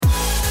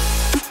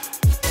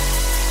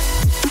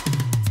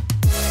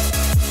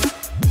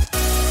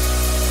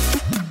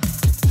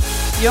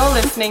You're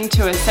listening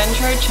to a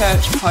Centro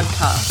Church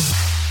podcast.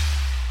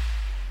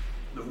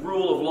 The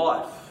rule of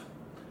life.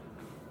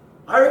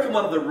 I reckon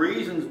one of the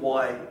reasons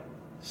why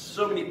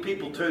so many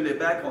people turn their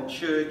back on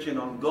church and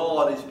on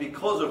God is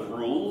because of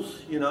rules.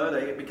 You know,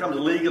 it becomes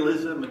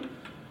legalism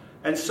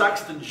and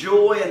sucks the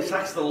joy and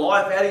sucks the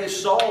life out of your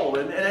soul.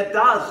 And it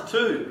does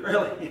too,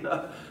 really. You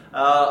know,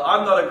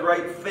 I'm not a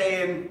great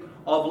fan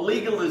of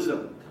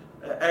legalism.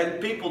 And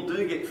people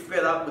do get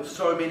fed up with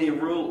so many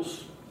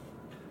rules.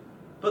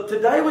 But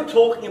today we're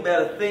talking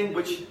about a thing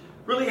which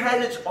really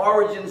has its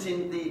origins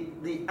in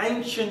the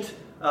ancient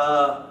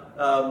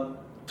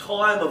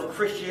time of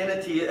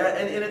Christianity,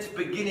 and in its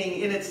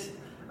beginning, in its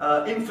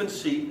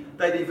infancy,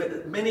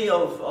 many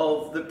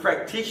of the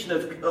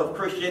practitioners of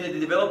Christianity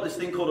developed this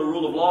thing called a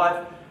rule of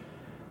life.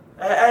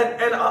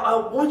 And I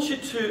want you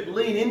to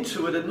lean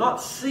into it and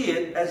not see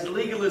it as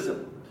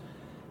legalism,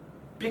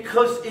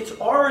 because its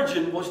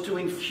origin was to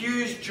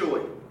infuse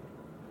joy.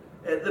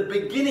 At the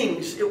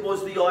beginnings, it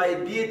was the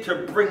idea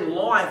to bring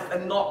life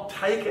and not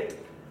take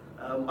it.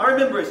 I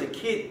remember as a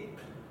kid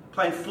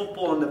playing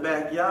football in the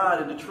backyard,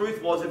 and the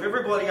truth was, if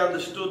everybody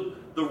understood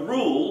the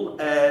rule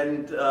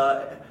and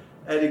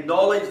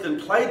acknowledged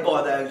and played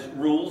by those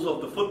rules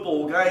of the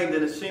football game,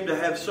 then it seemed to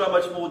have so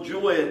much more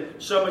joy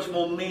and so much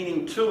more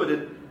meaning to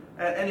it.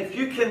 And if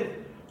you can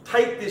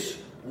take this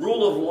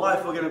rule of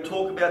life we're going to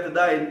talk about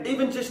today, and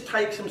even just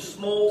take some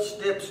small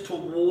steps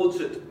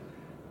towards it,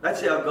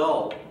 that's our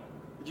goal.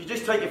 If you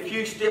just take a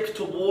few steps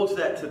towards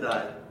that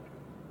today,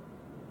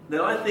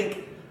 then I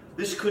think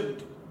this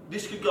could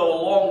go a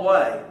long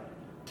way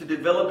to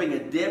developing a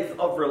depth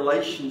of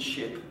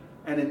relationship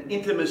and an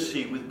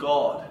intimacy with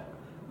God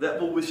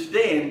that will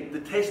withstand the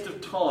test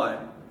of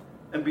time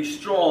and be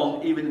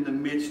strong even in the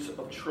midst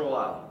of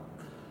trial.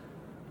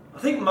 I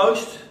think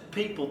most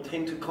people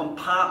tend to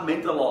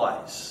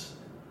compartmentalize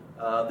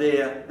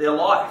their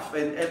life,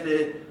 and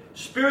their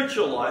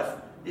spiritual life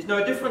is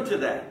no different to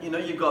that. You know,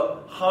 you've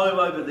got home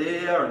over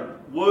there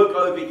and work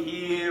over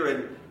here,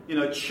 and, you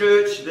know,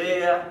 church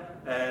there,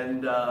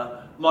 and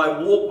my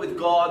walk with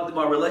God,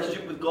 my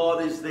relationship with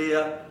God is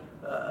there.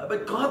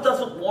 But God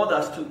doesn't want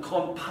us to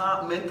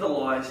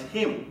compartmentalize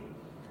Him.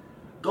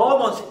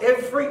 God wants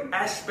every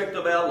aspect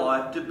of our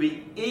life to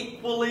be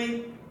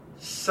equally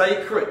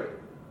sacred,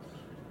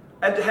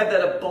 and to have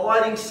that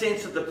abiding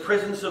sense of the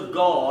presence of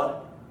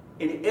God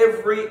in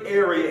every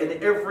area,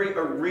 in every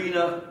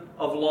arena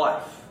of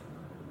life.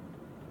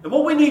 And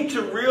what we need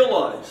to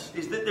realize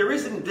is that there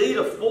is indeed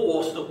a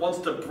force that wants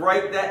to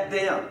break that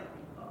down.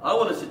 I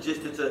want to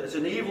suggest it's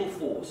an evil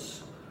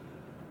force.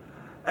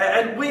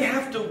 And we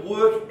have to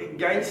work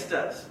against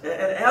us.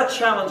 And our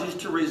challenge is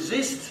to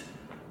resist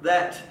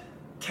that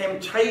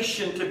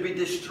temptation to be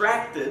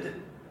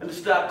distracted and to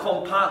start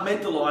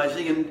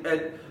compartmentalizing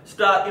and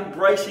start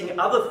embracing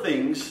other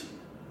things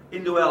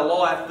into our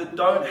life that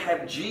don't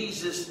have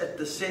Jesus at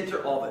the center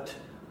of it.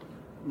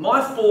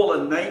 My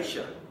fallen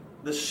nature,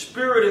 the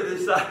spirit of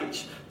this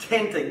age,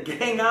 tend to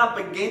gang up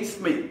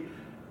against me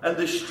and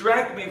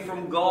distract me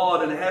from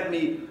God and have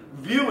me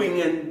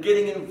viewing and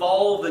getting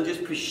involved and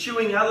just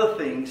pursuing other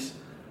things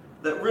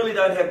that really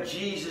don't have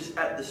Jesus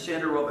at the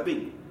center of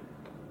it.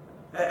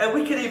 And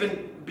we can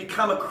even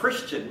become a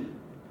Christian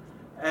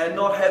and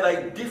not have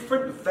a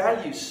different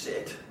value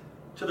set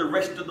to the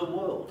rest of the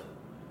world.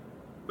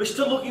 We're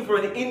still looking for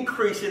an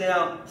increase in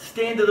our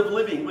standard of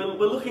living. We're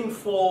looking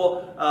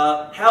for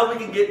how we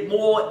can get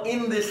more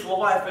in this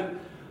life. And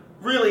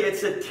really,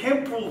 it's a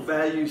temporal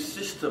value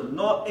system,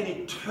 not an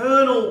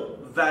eternal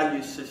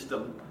value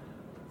system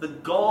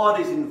that God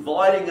is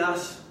inviting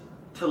us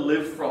to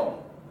live from.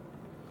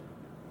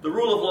 The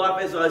rule of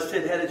life, as I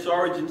said, had its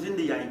origins in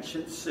the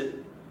ancients.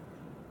 It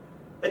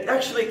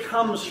actually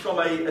comes from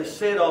a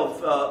set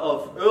of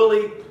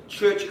early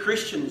church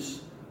Christians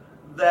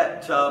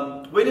that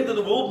went into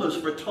the wilderness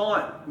for a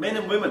time, men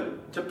and women,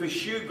 to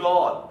pursue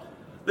God.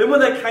 Then when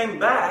they came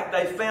back,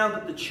 they found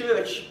that the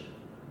church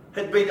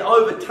had been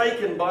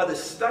overtaken by the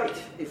state,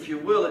 if you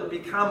will. It had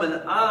become an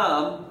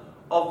arm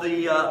of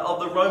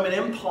the Roman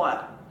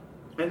Empire.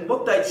 And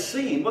what they'd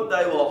seen, what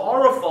they were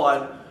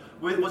horrified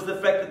with, was the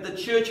fact that the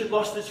church had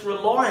lost its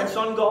reliance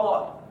on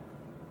God.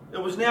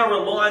 It was now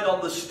reliant on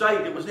the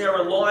state. It was now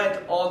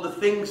reliant on the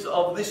things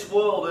of this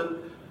world. And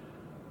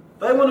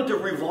they wanted to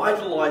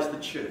revitalize the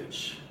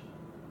church.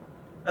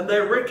 And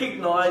they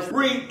recognized,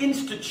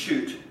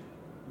 reinstitute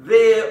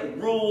their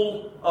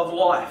rule of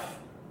life.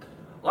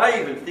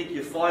 I even think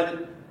you find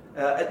it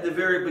at the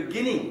very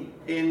beginning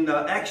in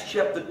Acts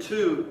chapter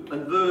 2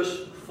 and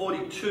verse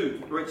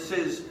 42, where it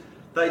says,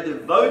 they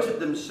devoted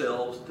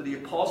themselves to the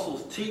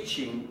apostles'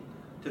 teaching,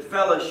 to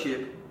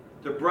fellowship,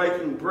 to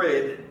breaking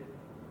bread,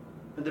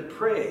 and to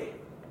prayer.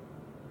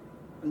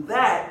 And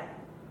that,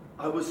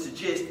 I would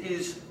suggest,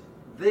 is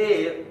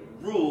their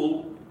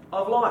rule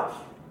of life.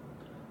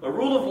 A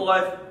rule of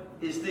life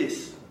is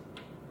this.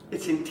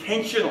 It's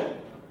intentional.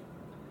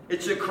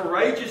 It's a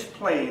courageous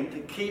plan to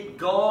keep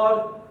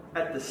God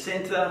at the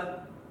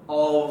center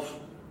of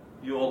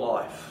your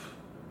life.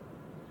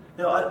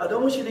 Now, I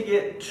don't want you to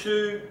get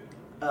too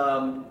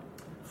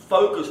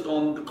focused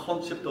on the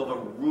concept of a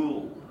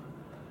rule.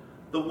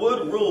 The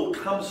word rule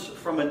comes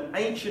from an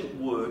ancient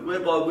word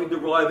whereby we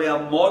derive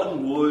our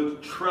modern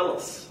word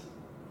trellis.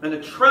 And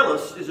a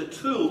trellis is a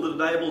tool that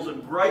enables a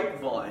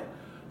grapevine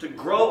to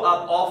grow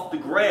up off the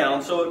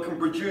ground so it can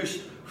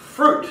produce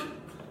fruit,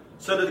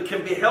 so that it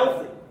can be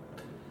healthy.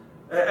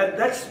 And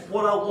that's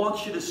what I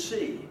want you to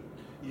see.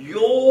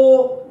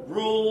 Your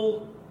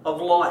rule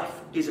of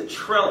life is a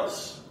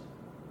trellis.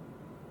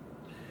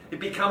 It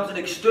becomes an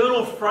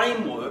external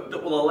framework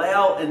that will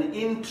allow an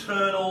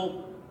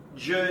internal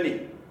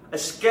journey, a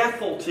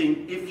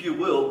scaffolding, if you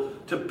will,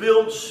 to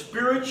build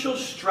spiritual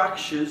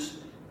structures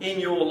in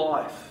your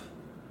life.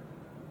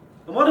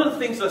 And one of the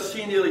things I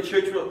see in the early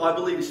church, what I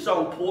believe is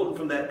so important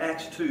from that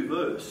Acts 2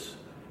 verse,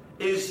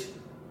 is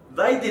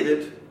they did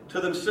it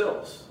to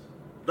themselves.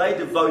 They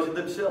devoted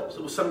themselves.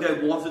 It was something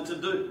they wanted to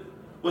do.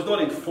 It was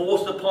not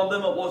enforced upon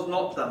them. It was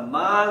not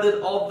demanded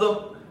of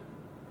them.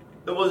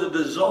 It was a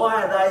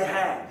desire they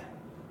had.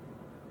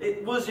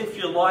 It was, if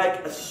you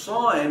like, a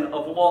sign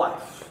of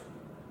life.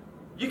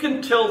 You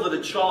can tell that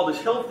a child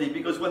is healthy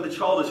because when the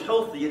child is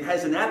healthy, it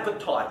has an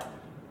appetite.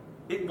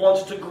 It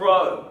wants to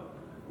grow.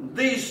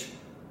 These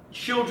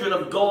children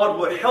of God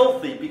were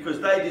healthy because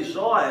they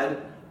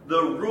desired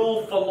the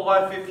rule for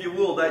life, if you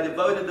will. They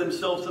devoted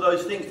themselves to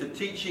those things, to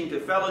teaching, to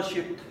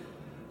fellowship,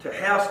 to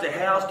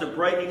house, to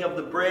breaking of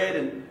the bread.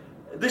 And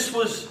this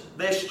was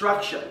their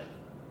structure.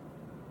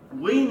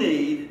 We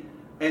need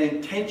an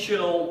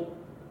intentional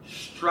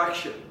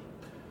structure.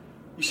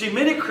 You see,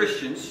 many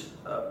Christians,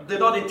 they're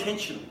not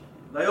intentional.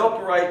 They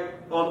operate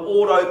on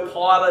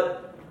autopilot,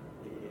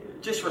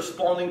 just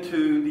responding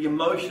to the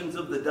emotions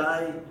of the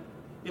day.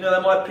 You know,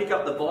 they might pick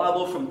up the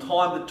Bible from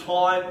time to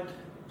time.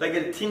 They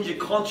get a tinge of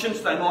conscience.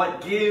 They might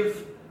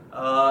give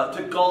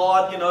to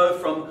God, you know,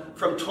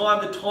 from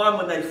time to time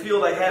when they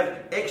feel they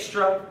have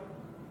extra.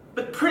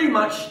 But pretty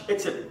much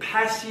it's a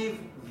passive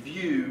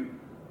view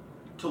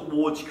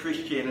towards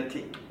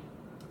Christianity.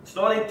 It's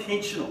not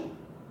intentional.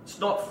 It's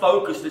not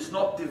focused. It's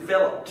not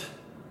developed.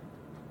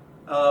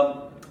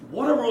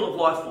 What a rule of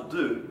life will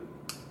do,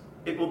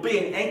 it will be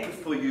an anchor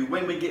for you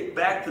when we get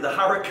back to the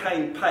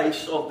hurricane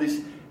pace of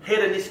this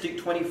hedonistic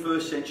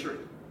 21st century.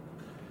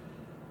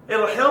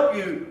 It'll help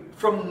you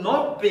from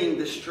not being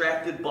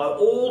distracted by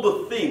all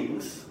the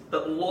things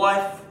that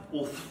life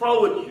will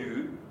throw at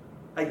you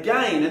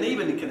again. And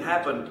even it can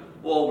happen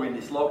while we're in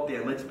this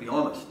lockdown, let's be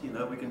honest. You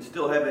know, we can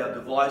still have our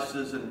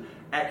devices and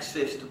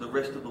access to the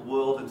rest of the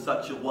world in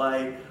such a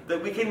way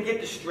that we can get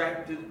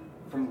distracted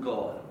from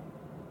God.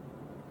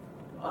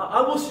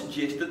 I will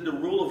suggest that the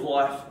rule of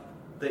life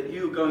that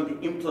you're going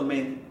to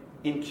implement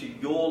into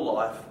your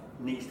life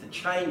needs to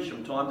change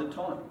from time to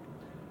time.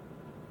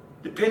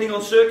 Depending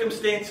on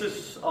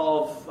circumstances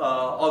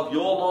of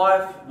your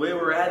life, where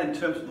we're at in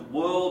terms of the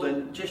world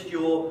and just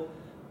your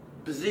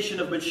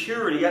position of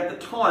maturity at the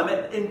time,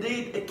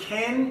 indeed it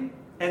can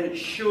and it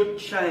should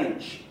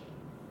change.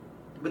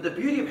 But the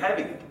beauty of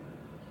having it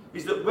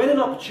is that when an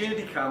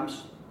opportunity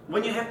comes,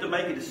 when you have to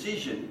make a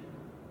decision,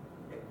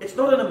 it's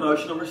not an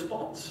emotional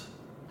response.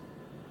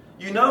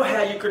 You know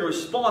how you can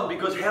respond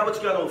because how it's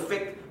going to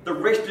affect the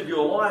rest of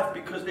your life,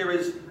 because there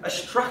is a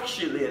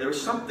structure there. There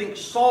is something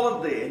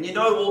solid there. And you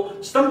know,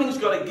 well, something's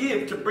got to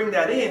give to bring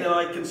that in. And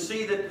I can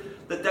see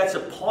that's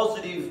a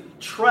positive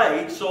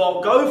trade, so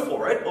I'll go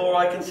for it. Or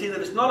I can see that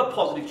it's not a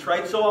positive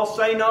trade, so I'll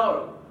say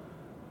no.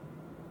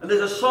 And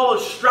there's a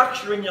solid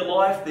structure in your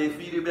life there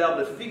for you to be able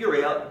to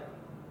figure out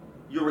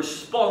your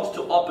response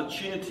to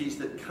opportunities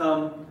that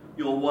come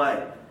your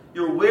way.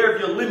 You're aware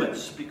of your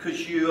limits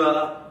because you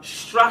are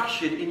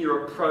structured in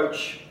your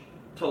approach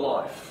to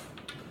life.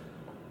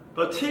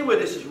 But I'll tell you where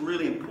this is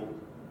really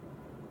important.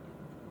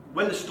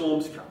 When the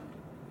storms come,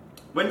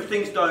 when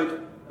things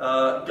don't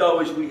go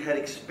as we had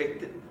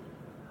expected,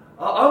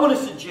 I want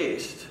to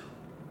suggest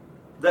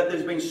that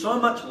there's been so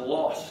much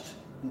lost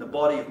in the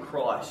body of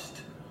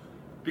Christ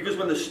because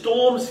when the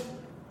storms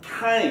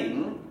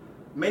came,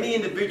 many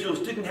individuals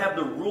didn't have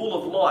the rule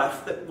of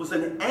life that was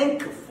an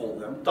anchor for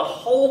them to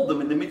hold them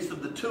in the midst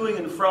of the toing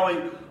and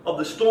froing of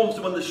the storms.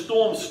 So when the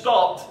storm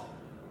stopped,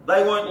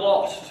 they weren't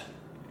lost.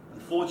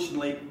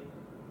 Unfortunately,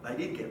 they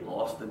did get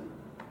lost, and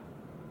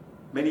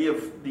many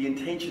of the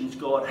intentions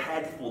God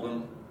had for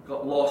them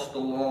got lost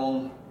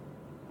along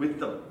with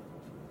them.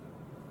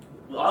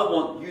 Well, I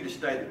want you to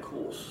stay the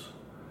course.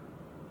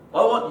 I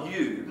want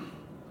you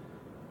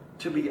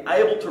to be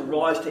able to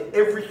rise to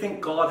everything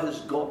God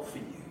has got for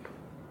you.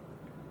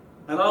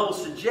 And I will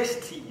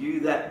suggest to you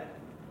that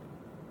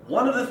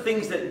one of the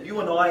things that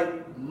you and I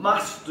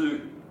must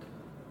do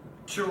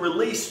to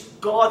release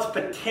God's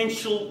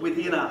potential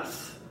within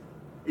us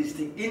is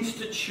to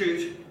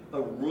institute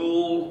a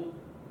rule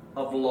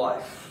of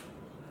life.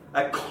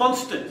 A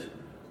constant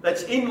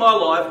that's in my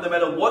life no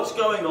matter what's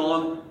going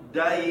on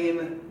day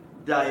in,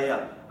 day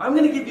out. I'm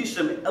going to give you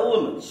some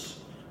elements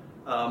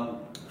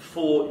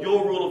for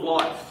your rule of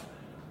life.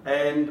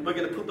 And we're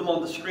going to put them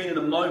on the screen in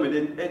a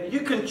moment. And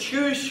you can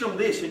choose from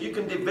this and you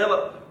can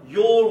develop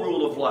your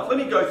rule of life. Let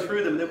me go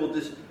through them and then we'll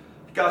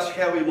discuss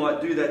how we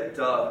might do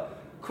that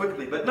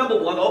quickly. But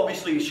number one,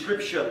 obviously, is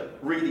scripture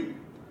reading.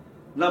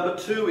 Number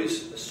two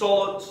is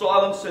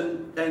silence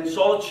and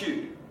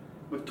solitude.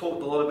 We've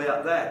talked a lot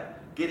about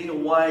that. Getting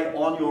away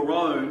on your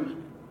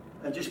own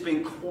and just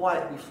being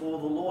quiet before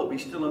the Lord. Be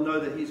still and know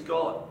that He's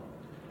God.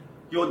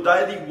 Your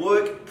daily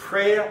work,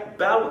 prayer,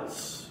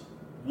 balance.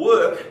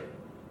 Work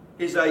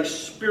is a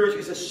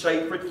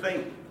sacred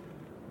thing.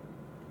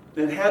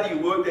 Then how do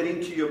you work that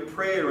into your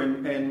prayer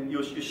and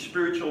your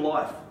spiritual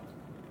life?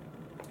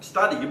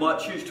 Study. You might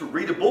choose to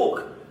read a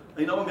book.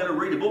 I'm going to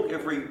read a book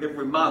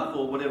every month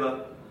or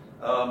whatever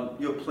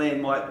your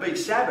plan might be.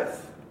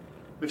 Sabbath.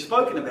 We've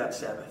spoken about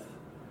Sabbath.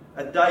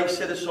 A day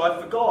set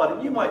aside for God.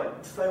 And you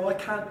might say, well, I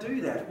can't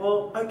do that.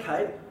 Well,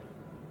 okay.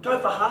 Go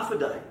for half a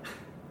day.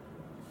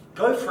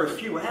 Go for a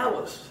few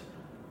hours.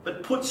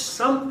 But put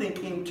something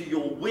into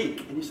your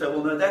week. And you say,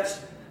 well, no, that's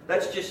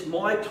just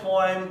my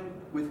time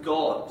with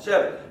God.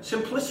 So,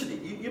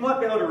 simplicity. You might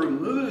be able to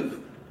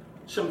remove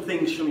some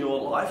things from your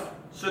life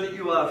so that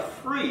you are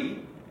free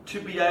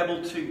to be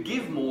able to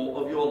give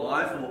more of your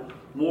life or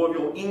more of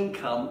your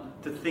income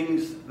to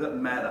things that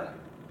matter.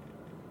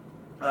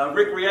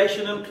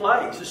 Recreation and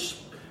play.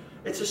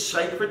 It's a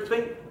sacred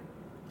thing.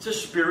 It's a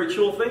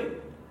spiritual thing.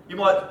 You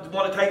might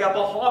want to take up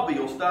a hobby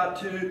or start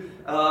to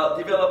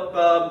develop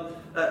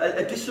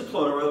a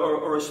discipline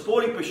or a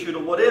sporting pursuit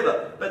or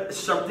whatever. But it's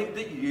something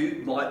that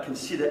you might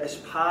consider as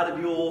part of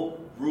your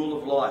rule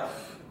of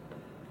life.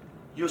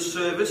 Your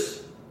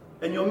service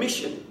and your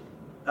mission.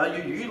 Are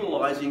you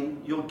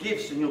utilising your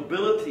gifts and your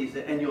abilities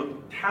and your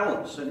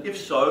talents? And if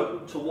so,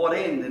 to what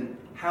end and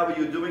how are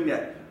you doing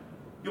that?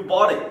 Your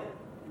body,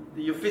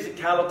 your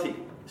physicality,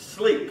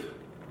 sleep.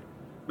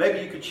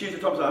 Maybe you could choose a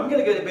time. So I'm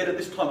going to go to bed at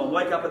this time and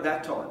wake up at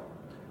that time.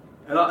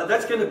 And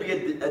that's going to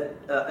be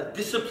a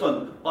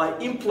discipline I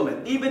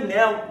implement. Even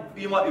now,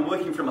 you might be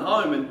working from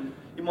home and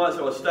you might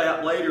say, well, stay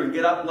up later and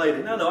get up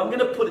later. No, I'm going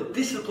to put a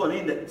discipline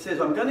in that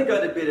says I'm going to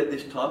go to bed at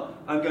this time.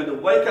 I'm going to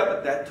wake up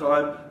at that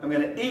time. I'm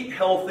going to eat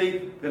healthy.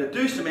 I'm going to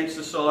do some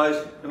exercise.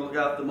 I'm going to look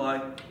after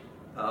my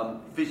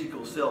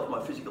physical self,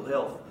 my physical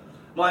health.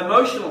 My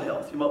emotional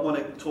health. You might want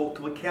to talk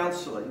to a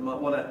counsellor. You might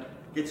want to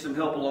get some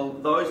help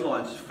along those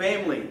lines.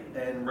 Family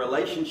and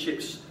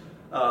relationships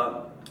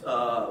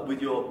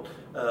with your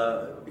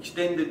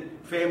extended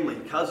family,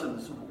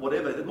 cousins,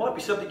 whatever. It might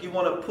be something you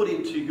want to put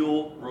into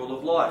your rule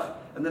of life.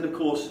 And then, of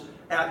course,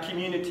 our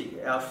community,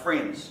 our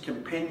friends,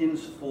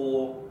 companions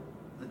for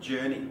the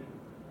journey.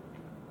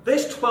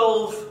 There's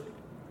 12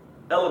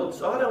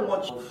 elements. I don't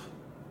want you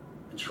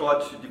to try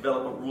to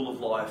develop a rule of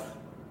life,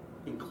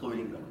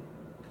 including them.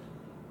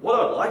 What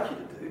I'd like you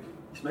to do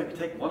is maybe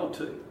take one or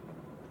two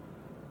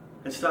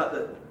and start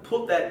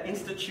to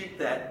institute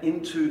that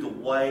into the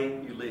way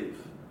you live.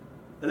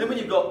 And then when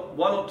you've got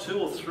one or two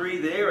or three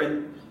there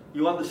and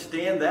you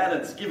understand that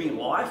and it's giving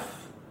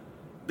life,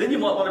 then you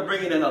might want to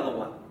bring in another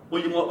one. Or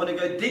you might want to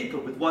go deeper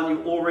with one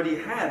you already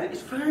have.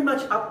 It's very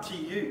much up to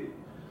you.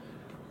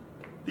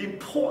 The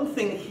important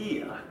thing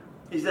here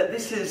is that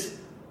this is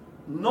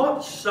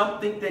not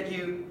something that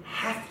you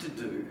have to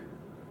do.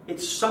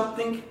 It's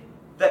something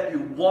that you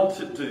want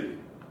to do.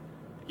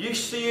 You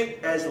see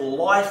it as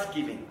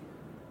life-giving.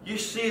 You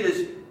see it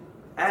as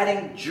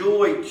adding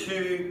joy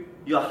to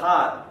your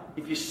heart.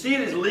 If you see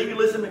it as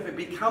legalism, if it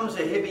becomes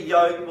a heavy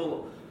yoke,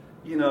 well,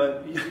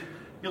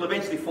 you'll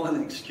eventually find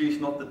an excuse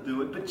not to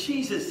do it. But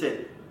Jesus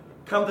said,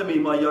 come to me,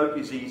 my yoke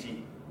is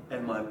easy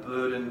and my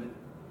burden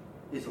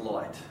is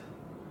light.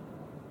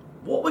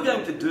 What we're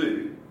going to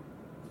do,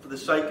 for the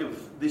sake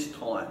of this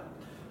time,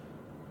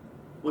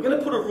 we're going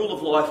to put a rule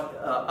of life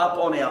up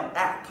on our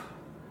app.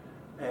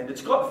 And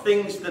it's got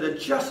things that are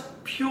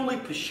just purely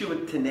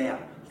pursuant to now.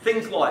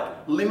 Things like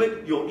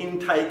limit your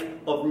intake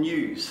of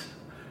news.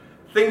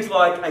 Things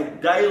like a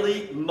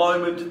daily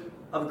moment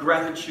of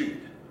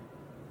gratitude.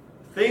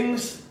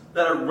 Things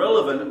that are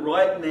relevant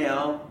right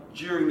now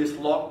during this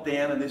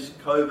lockdown and this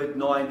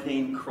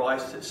COVID-19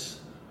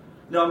 crisis.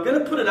 Now, I'm going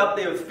to put it up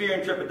there with fear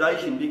and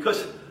trepidation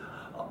because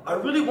I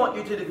really want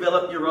you to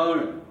develop your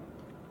own.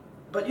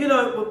 But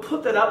we'll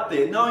put that up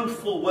there knowing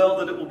full well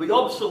that it will be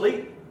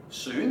obsolete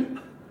soon.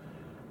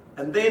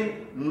 And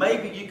then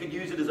maybe you could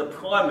use it as a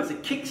primer, as a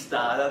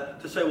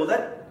Kickstarter to say, well,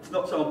 that's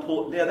not so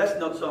important now, that's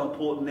not so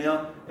important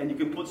now, and you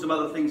can put some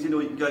other things in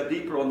or you can go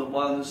deeper on the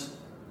ones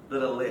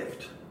that are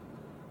left.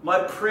 My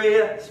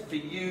prayer for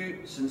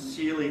you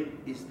sincerely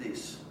is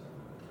this,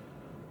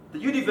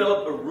 that you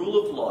develop a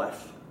rule of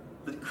life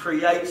that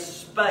creates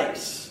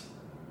space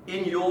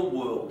in your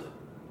world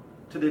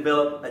to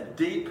develop a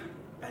deep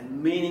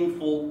and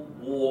meaningful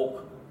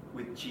walk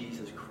with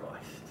Jesus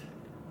Christ.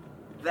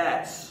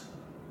 That's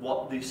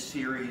what this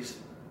series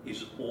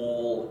is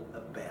all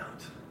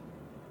about.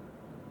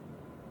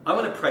 I'm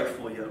going to pray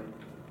for you.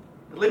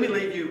 Let me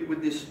leave you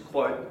with this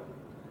quote,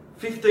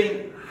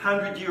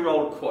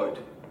 1,500-year-old quote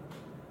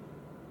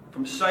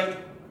from Saint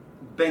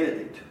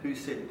Benedict, who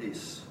said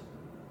this: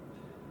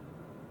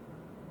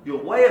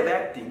 your way of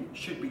acting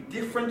should be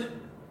different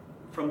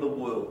from the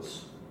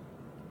world's.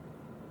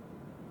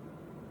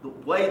 The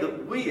way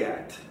that we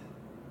act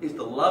is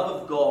the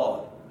love of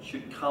God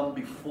should come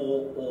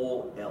before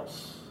all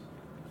else.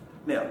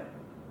 Now,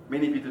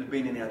 many of you that have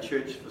been in our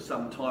church for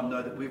some time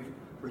know that we've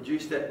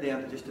reduced that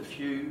down to just a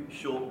few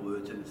short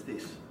words, and it's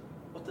this: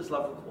 what does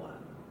love require?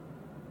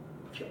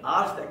 If you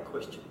ask that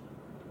question,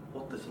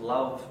 what does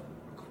love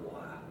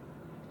require?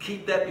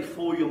 Keep that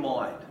before your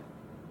mind.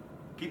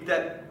 Keep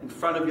that in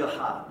front of your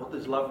heart. What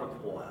does love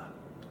require?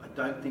 I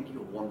don't think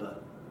you'll wander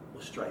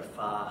or stray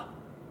far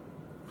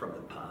from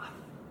the path.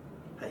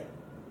 Hey,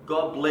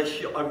 God bless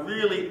you. I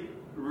really,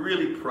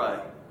 really pray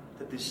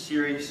that this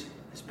series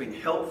has been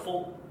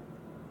helpful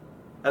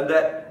and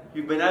that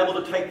you've been able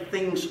to take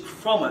things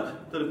from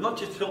it that have not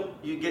just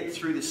helped you get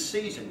through this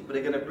season, but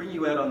are going to bring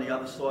you out on the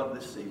other side of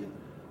this season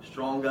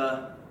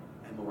stronger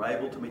and more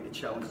able to meet the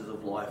challenges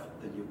of life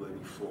than you were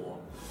before.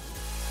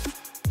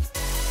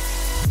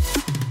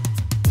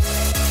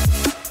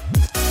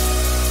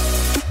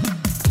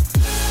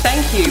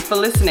 Thank you for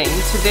listening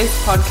to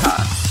this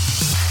podcast.